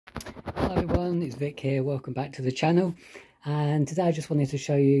everyone, it's Vic here. Welcome back to the channel. And today I just wanted to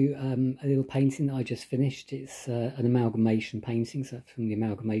show you a little painting that I just finished. It's an amalgamation painting, so from the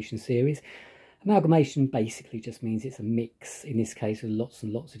amalgamation series. Amalgamation basically just means it's a mix, in this case, of lots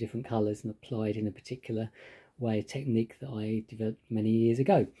and lots of different colours and applied in a particular way, a technique that I developed many years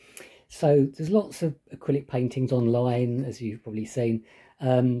ago. So there's lots of acrylic paintings online, as you've probably seen.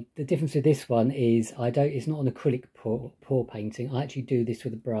 The difference with this one is it's not an acrylic pour painting. I actually do this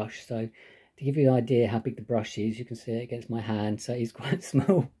with a brush. So to give you an idea how big the brush is, you can see it against my hand, so it's quite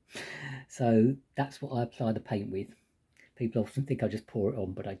small. So that's what I apply the paint with. People often think I just pour it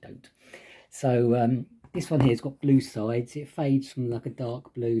on, but I don't. So this one here has got blue sides. It fades from like a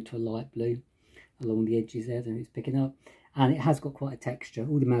dark blue to a light blue along the edges there, and it's picking up. And it has got quite a texture.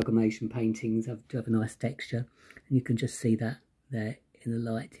 All the amalgamation paintings do have a nice texture, and you can just see that there in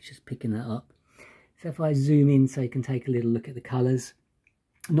the light. It's just picking that up. So if I zoom in so you can take a little look at the colours.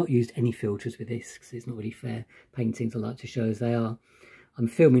 I've not used any filters with this because it's not really fair paintings I like to show as they are. I'm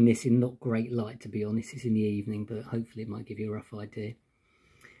filming this in not great light, to be honest. It's in the evening, but hopefully it might give you a rough idea.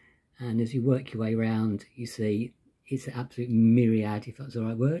 And as you work your way around, you see it's an absolute myriad, if that's the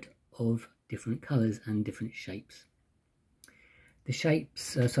right word, of different colours and different shapes. The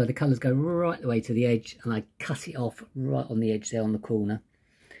shapes, so the colours go right the way to the edge, and I cut it off right on the edge there on the corner.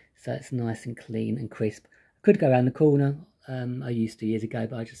 So it's nice and clean and crisp. I could go around the corner. I used to years ago,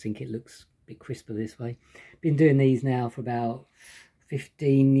 but I just think it looks a bit crisper this way. Been doing these now for about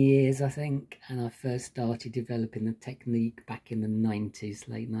 15 years, I think, and I first started developing the technique back in the 90s,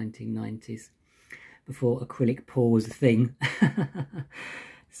 late 1990s, before acrylic pour was a thing.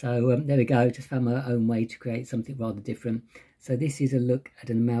 So there we go, just found my own way to create something rather different. So this is a look at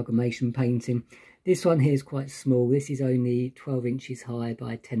an amalgamation painting. This one here is quite small. This is only 12 inches high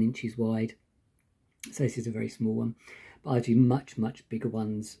by 10 inches wide. So this is a very small one. But I do much, much bigger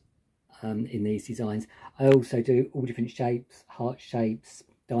ones in these designs. I also do all different shapes, heart shapes,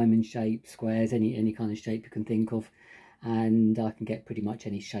 diamond shapes, squares, any kind of shape you can think of. And I can get pretty much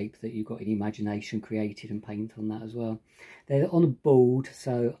any shape that you've got in imagination created and paint on that as well. They're on a board,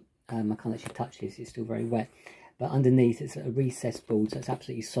 so I can't actually touch this, it's still very wet. But underneath it's a recessed board, so it's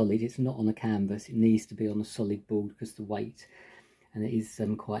absolutely solid. It's not on a canvas, it needs to be on a solid board because of the weight. And it is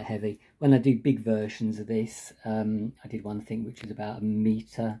quite heavy. When I do big versions of this, I did one thing which is about 1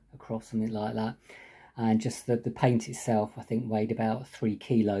 metre across, something like that. And just the paint itself, I think, weighed about 3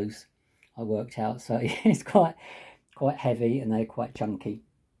 kilos, I worked out. So it's quite heavy and they're quite chunky.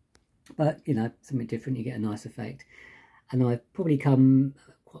 But, you know, something different, you get a nice effect. And I've probably come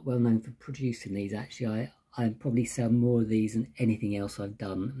quite well known for producing these, actually. I probably sell more of these than anything else I've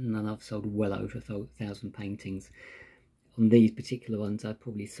done. And I've sold well over 1,000 paintings. On these particular ones, I've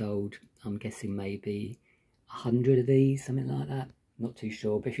probably sold, I'm guessing, maybe 100 of these, something like that. Not too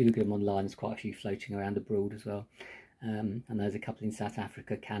sure, but if you look at them online, there's quite a few floating around abroad as well. And there's a couple in South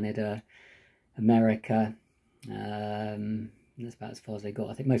Africa, Canada, America. That's about as far as they got.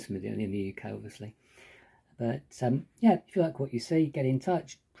 I think most of them are in the UK, obviously. But yeah, if you like what you see, get in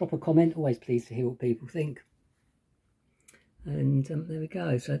touch, drop a comment. Always pleased to hear what people think. And there we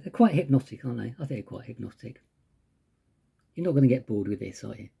go. So they're quite hypnotic, aren't they? I think they're quite hypnotic. You're not going to get bored with this,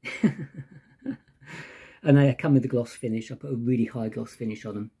 are you? And they come with a gloss finish. I put a really high gloss finish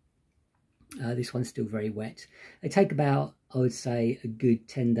on them. This one's still very wet. They take about, I would say, a good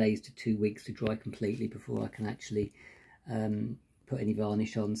 10 days to 2 weeks to dry completely before I can actually put any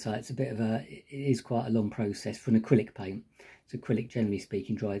varnish on. So it's a bit of it is quite a long process for an acrylic paint. So acrylic, generally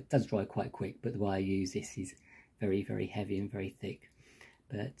speaking, does dry quite quick, but the way I use this is very, very heavy and very thick.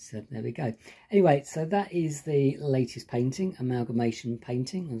 But there we go. Anyway, so that is the latest painting, amalgamation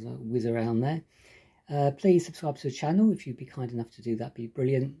painting, as I whiz around there. Please subscribe to the channel if you'd be kind enough to do that. Be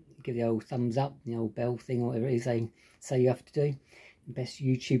brilliant. Give the old thumbs up, the old bell thing, or whatever it is they say you have to do, in best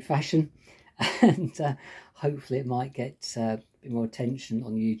YouTube fashion. And hopefully it might get a bit more attention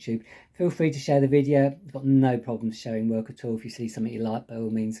on YouTube. Feel free to share the video. I've got no problems sharing work at all. If you see something you like, by all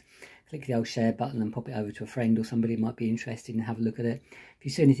means, click the old share button and pop it over to a friend or somebody who might be interested and have a look at it. If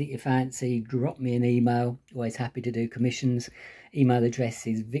you see anything you fancy, drop me an email. Always happy to do commissions. Email address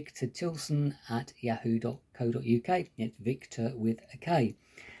is viktilson@yahoo.co.uk. It's Victor with a K.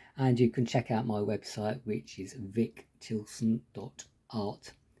 And you can check out my website, which is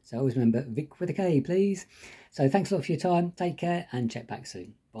Viktilson.art. So always remember Vic with a K, please. So thanks a lot for your time. Take care and check back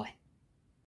soon. Bye.